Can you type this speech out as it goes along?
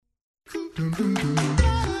Well,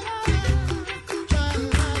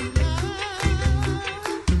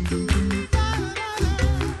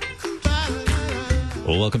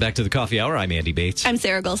 welcome back to the Coffee Hour. I'm Andy Bates. I'm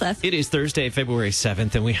Sarah Gulseth. It is Thursday, February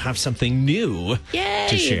 7th, and we have something new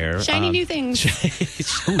to share. Shiny new things.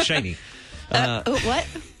 Shiny. What?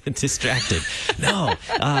 Distracted. No,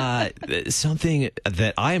 something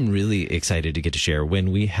that I'm really excited to get to share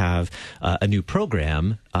when we have a new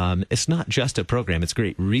program. It's not just a program. It's a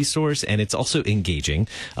great resource, and it's also engaging.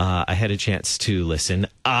 I had a chance to listen.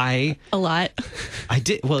 A lot. I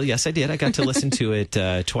did. Well, yes, I did. I got to listen to it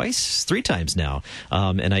three times now.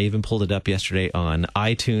 And I even pulled it up yesterday on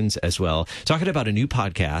iTunes as well. Talking about a new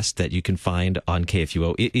podcast that you can find on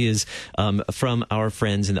KFUO. It is from our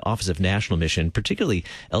friends in the Office of National Mission, particularly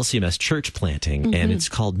LCMS Church Planting, and it's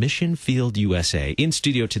called Mission Field USA. In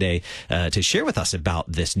studio today to share with us about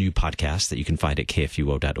this new podcast that you can find at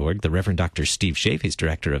KFUO.org, the Reverend Dr. Steve Schaaf. He's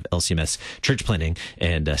director of LCMS Church Planting.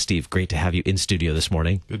 And Steve, great to have you in studio this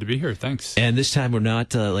morning. Good to be here. Thanks. And this time we're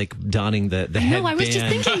not like donning the headband. No, I was just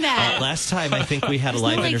thinking that. Last time I think we had a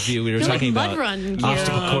live interview. We were talking about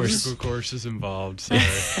obstacle course. Obstacle courses involved. Sorry.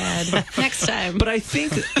 Sad. Next time. But I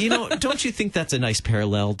think, don't you think that's a nice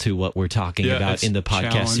parallel to what we're talking about in the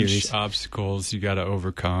podcast series? Obstacles you got to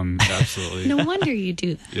overcome. Absolutely. No wonder you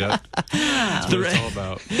do that. Yeah. That's what it's all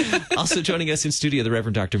about. Also joining us in studio, the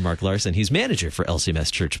Reverend Dr. Mark Larson. He's manager for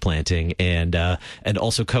LCMS Church Planting and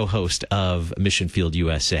also co-host of Mission Field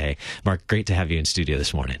USA. Mark, great to have you in studio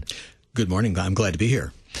this morning. Good morning. I'm glad to be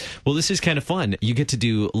here. Well, this is kind of fun. You get to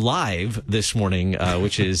do live this morning,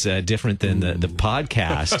 which is different than the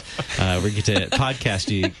podcast. We get to podcast.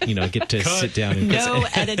 You get to sit down and no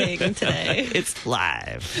editing today. It's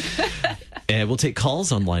live. And we'll take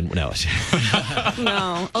calls online. No.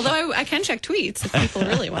 No. Although I can check tweets if people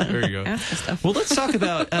really want to ask us stuff. Well, let's talk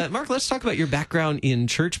about, Mark, let's talk about your background in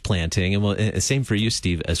church planting. And same for you,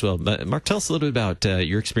 Steve, as well. But Mark, tell us a little bit about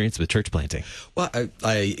your experience with church planting. Well,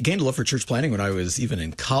 I gained a love for church planting when I was even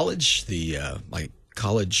in college. My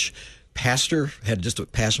college pastor had just a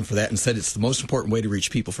passion for that and said it's the most important way to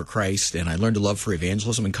reach people for Christ. And I learned a love for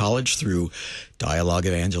evangelism in college through dialogue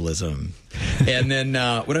evangelism. And then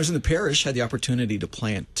when I was in the parish, I had the opportunity to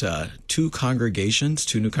plant two new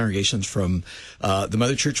congregations from the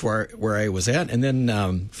mother church where I was at. And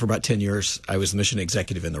then for about 10 years, I was the mission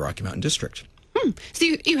executive in the Rocky Mountain District. So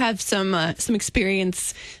you have some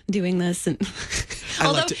experience doing this, and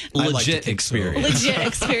legit experience. Legit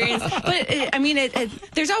experience. But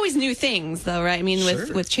there's always new things, though, right? I mean,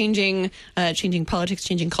 with changing politics,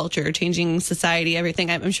 changing culture, changing society, everything.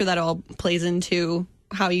 I'm sure that all plays into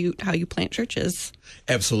how you plant churches.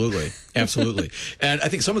 Absolutely. And I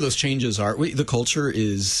think some of those changes are the culture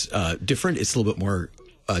is different. It's a little bit more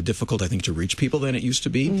difficult, I think, to reach people than it used to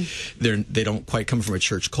be. They don't quite come from a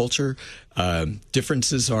church culture.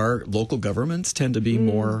 Differences are local governments tend to be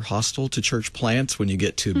more hostile to church plants when you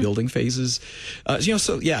get to building phases.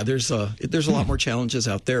 There's a lot more challenges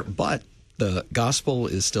out there, but the gospel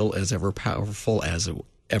is still as ever powerful as it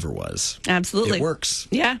ever was. Absolutely. It works.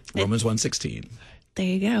 Yeah. Romans 1:16. There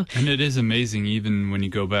you go. And it is amazing, even when you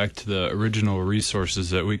go back to the original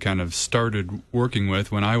resources that we kind of started working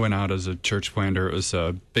with. When I went out as a church planter, it was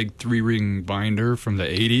a big 3-ring binder from the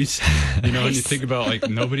 80s. Nice. And you think about,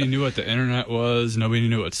 nobody knew what the internet was. Nobody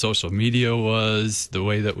knew what social media was, the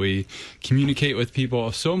way that we communicate with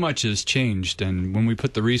people. So much has changed. And when we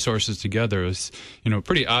put the resources together, it was,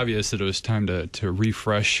 pretty obvious that it was time to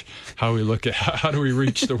refresh how we look at how do we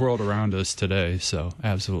reach the world around us today. So,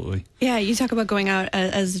 absolutely. Yeah, you talk about going out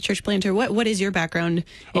as a church planter. What is your background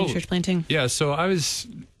in church planting? Yeah, so I was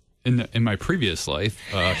in my previous life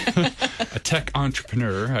a tech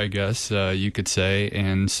entrepreneur, I guess you could say.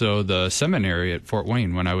 And so the seminary at Fort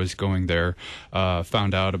Wayne, when I was going there,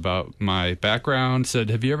 found out about my background,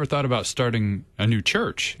 said, "Have you ever thought about starting a new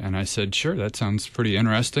church?" And I said, "Sure, that sounds pretty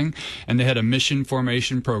interesting." And they had a mission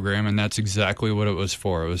formation program, and that's exactly what it was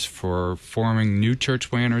for. It was for forming new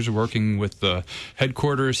church planters, working with the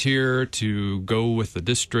headquarters here to go with the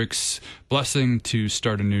district's blessing to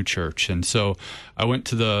start a new church. And so I went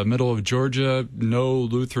to the middle of Georgia, no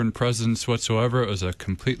Lutheran presence whatsoever. It was a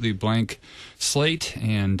completely blank slate,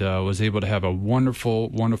 and was able to have a wonderful,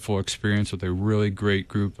 wonderful experience with a really great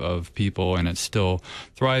group of people, and it's still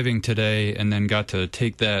thriving today. And then got to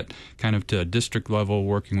take that kind of to district level,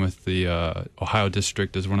 working with the Ohio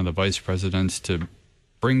district as one of the vice presidents to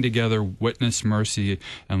bring together witness, mercy,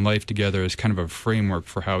 and life together as kind of a framework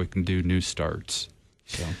for how we can do new starts.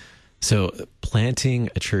 So planting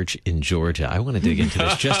a church in Georgia, I want to dig into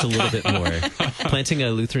this just a little bit more. Planting a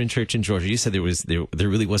Lutheran church in Georgia, you said there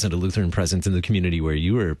really wasn't a Lutheran presence in the community where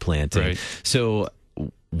you were planting. Right. So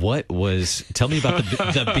tell me about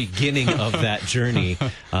the beginning of that journey.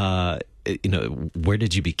 Where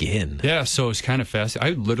did you begin? Yeah, so it's kind of fast.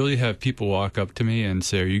 I literally have people walk up to me and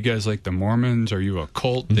say, "Are you guys like the Mormons? Are you a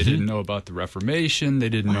cult?" They didn't know about the Reformation. They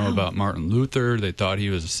didn't know about Martin Luther. They thought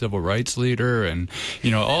he was a civil rights leader, and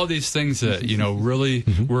all these things that really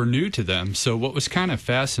were new to them. So what was kind of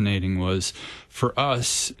fascinating was for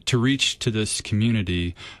us to reach to this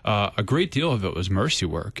community. A great deal of it was mercy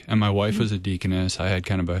work, and my wife was a deaconess. I had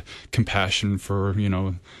kind of a compassion for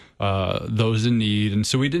those in need. And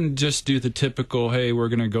so we didn't just do the typical, hey, we're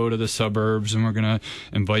going to go to the suburbs and we're going to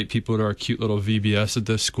invite people to our cute little VBS at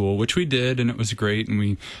this school, which we did, and it was great.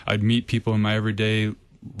 And I'd meet people in my everyday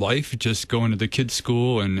life, just going to the kids'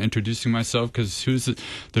 school and introducing myself because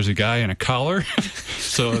there's a guy in a collar.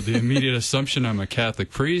 So the immediate assumption I'm a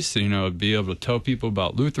Catholic priest, be able to tell people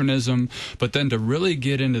about Lutheranism, but then to really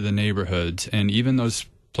get into the neighborhoods and even those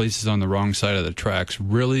places on the wrong side of the tracks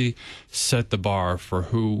really set the bar for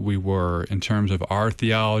who we were in terms of our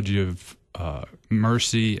theology of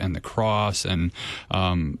mercy and the cross, and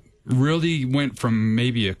really went from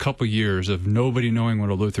maybe a couple years of nobody knowing what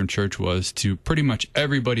a Lutheran church was to pretty much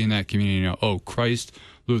everybody in that community Christ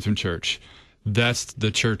Lutheran Church. That's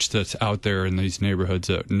the church that's out there in these neighborhoods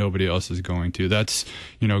that nobody else is going to. That's,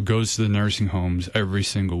 goes to the nursing homes every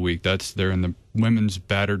single week. They're in the women's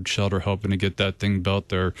battered shelter helping to get that thing built.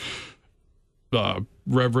 Their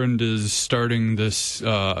Reverend is starting this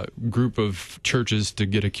group of churches to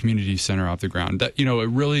get a community center off the ground. That, it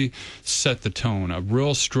really set the tone. A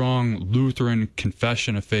real strong Lutheran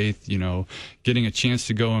confession of faith, getting a chance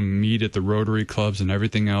to go and meet at the Rotary clubs and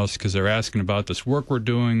everything else because they're asking about this work we're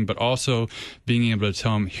doing, but also being able to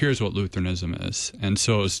tell them, here's what Lutheranism is. And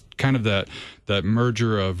so it's kind of that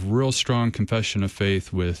merger of real strong confession of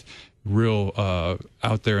faith with real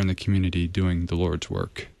out there in the community doing the Lord's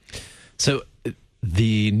work. So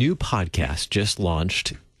the new podcast just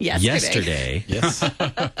launched yesterday. Yes.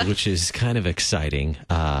 Which is kind of exciting.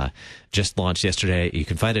 Just launched yesterday. You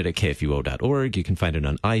can find it at kfuo.org. You can find it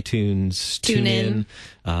on iTunes, TuneIn,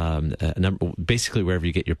 basically wherever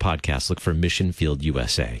you get your podcasts. Look for Mission Field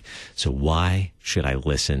USA. So why should I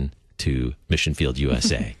listen to Mission Field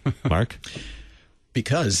USA? Mark?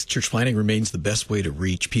 Because church planting remains the best way to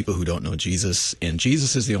reach people who don't know Jesus, and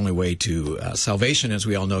Jesus is the only way to salvation. As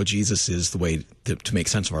we all know, Jesus is the way to make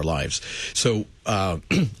sense of our lives. So, so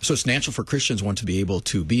it's natural for Christians want to be able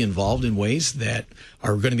to be involved in ways that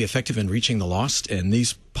are going to be effective in reaching the lost. And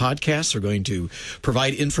these podcasts are going to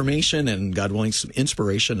provide information and, God willing, some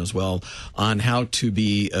inspiration as well on how to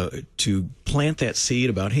be to plant that seed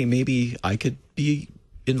about, hey, maybe I could be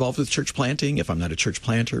involved with church planting. If I'm not a church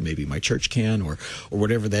planter, maybe my church can, or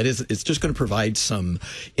whatever that is. It's just going to provide some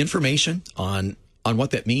information on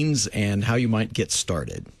what that means and how you might get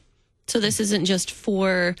started. So this isn't just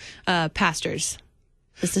for pastors.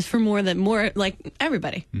 This is for more like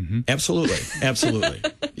everybody. Mm-hmm. Absolutely.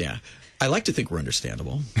 Yeah. I like to think we're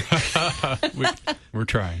understandable. We're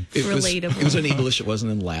trying. Relatable. It was in English. It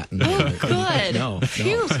wasn't in Latin. Oh, good. No.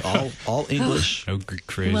 It's all English. No Greek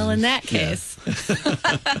crazy. Well, in that case.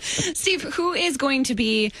 Yeah. Steve, who is going to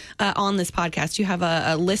be on this podcast? Do you have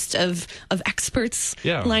a list of experts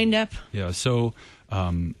lined up? Yeah. So,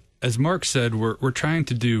 as Mark said, we're trying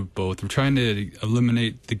to do both. We're trying to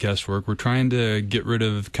eliminate the guesswork. We're trying to get rid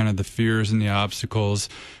of kind of the fears and the obstacles.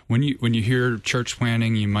 When you hear church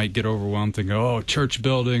planting, you might get overwhelmed thinking, oh, church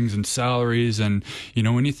buildings and salaries. And,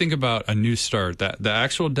 when you think about a new start, the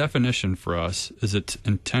actual definition for us is it's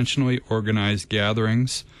intentionally organized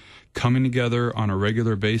gatherings coming together on a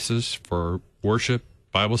regular basis for worship,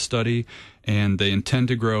 Bible study, and they intend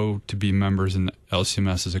to grow to be members in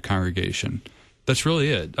LCMS as a congregation. That's really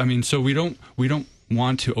it. I mean, so we don't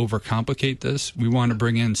want to overcomplicate this. We want to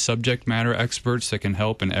bring in subject matter experts that can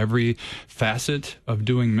help in every facet of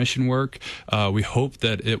doing mission work. We hope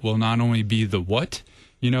that it will not only be the what,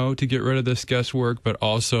 to get rid of this guesswork, but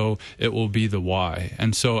also it will be the why.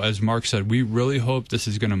 And so, as Mark said, we really hope this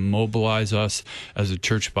is going to mobilize us as a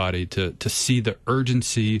church body to see the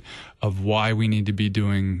urgency of why we need to be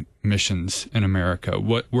doing missions in America.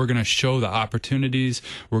 What we're going to show the opportunities.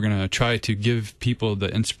 We're going to try to give people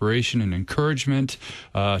the inspiration and encouragement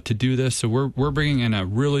to do this. So we're bringing in a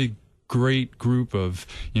really great group of,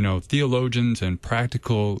 theologians and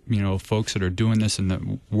practical, folks that are doing this in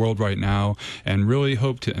the world right now, and really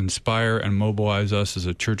hope to inspire and mobilize us as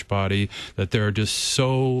a church body that there are just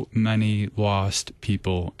so many lost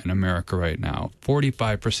people in America right now.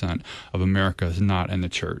 45% of America is not in the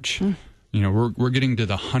church. We're getting to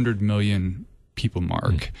the 100 million people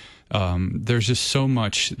mark. there's just so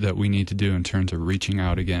much that we need to do in terms of reaching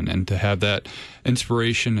out again, and to have that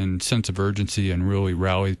inspiration and sense of urgency and really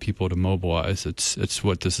rally people to mobilize. It's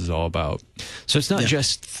what this is all about. So it's not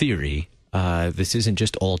just theory. This isn't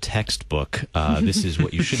just all textbook. This is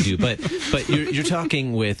what you should do. But you're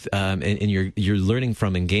talking with and you're learning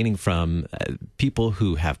from and gaining from people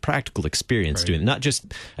who have practical experience doing it. Not just.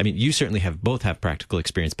 I mean, you certainly both have practical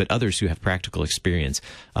experience, but others who have practical experience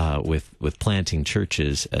with planting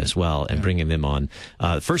churches as well and bringing them on.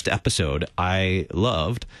 The first episode I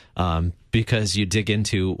loved. Because you dig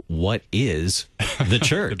into what is the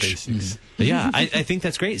church. The basics. Yeah, I think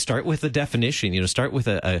that's great. Start with the definition. Start with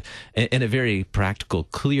a very practical,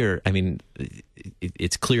 clear. I mean,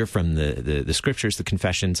 it's clear from the scriptures, the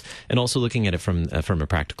confessions, and also looking at it from a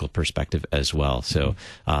practical perspective as well. So,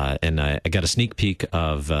 and I got a sneak peek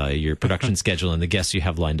of your production schedule and the guests you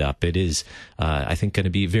have lined up. It is, I think, going to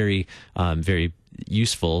be very, very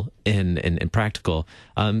useful and practical.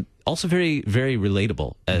 Also very, very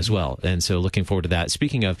relatable as well. And so looking forward to that.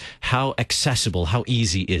 Speaking of how accessible, how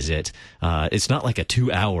easy is it? It's not like a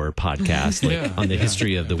 2-hour podcast on the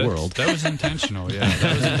history of the world. That was intentional. Yeah,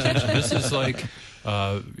 that was intentional. This is like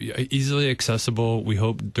easily accessible. We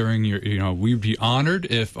hope during your, we'd be honored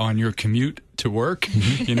if on your commute to work,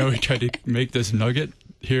 we try to make this nugget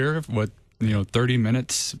here, 30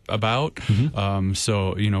 minutes about.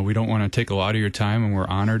 So, we don't want to take a lot of your time, and we're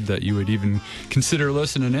honored that you would even consider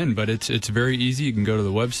listening in. But it's very easy. You can go to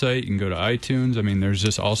the website. You can go to iTunes. I mean, there's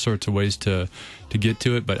just all sorts of ways to get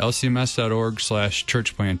to it. But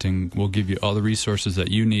lcms.org/churchplanting will give you all the resources that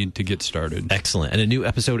you need to get started. Excellent. And a new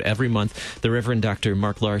episode every month. The Reverend Dr.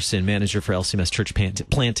 Mark Larson, manager for LCMS Church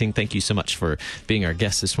Planting. Thank you so much for being our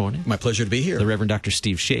guest this morning. My pleasure to be here. The Reverend Dr.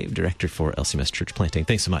 Steve Shave, director for LCMS Church Planting.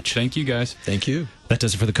 Thanks so much. Thank you, guys. Thank you. That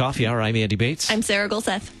does it for the Coffee Hour. I'm Andy Bates. I'm Sarah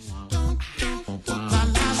Golseth.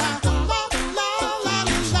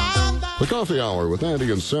 The Coffee Hour with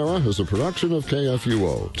Andy and Sarah is a production of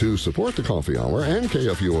KFUO. To support the Coffee Hour and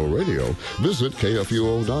KFUO Radio, visit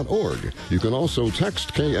KFUO.org. You can also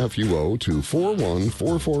text KFUO to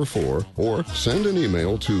 41444 or send an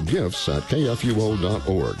email to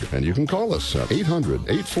gifts@KFUO.org. And you can call us at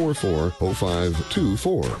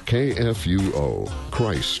 800-844-0524. KFUO.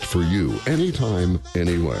 Christ for you, anytime,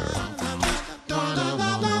 anywhere.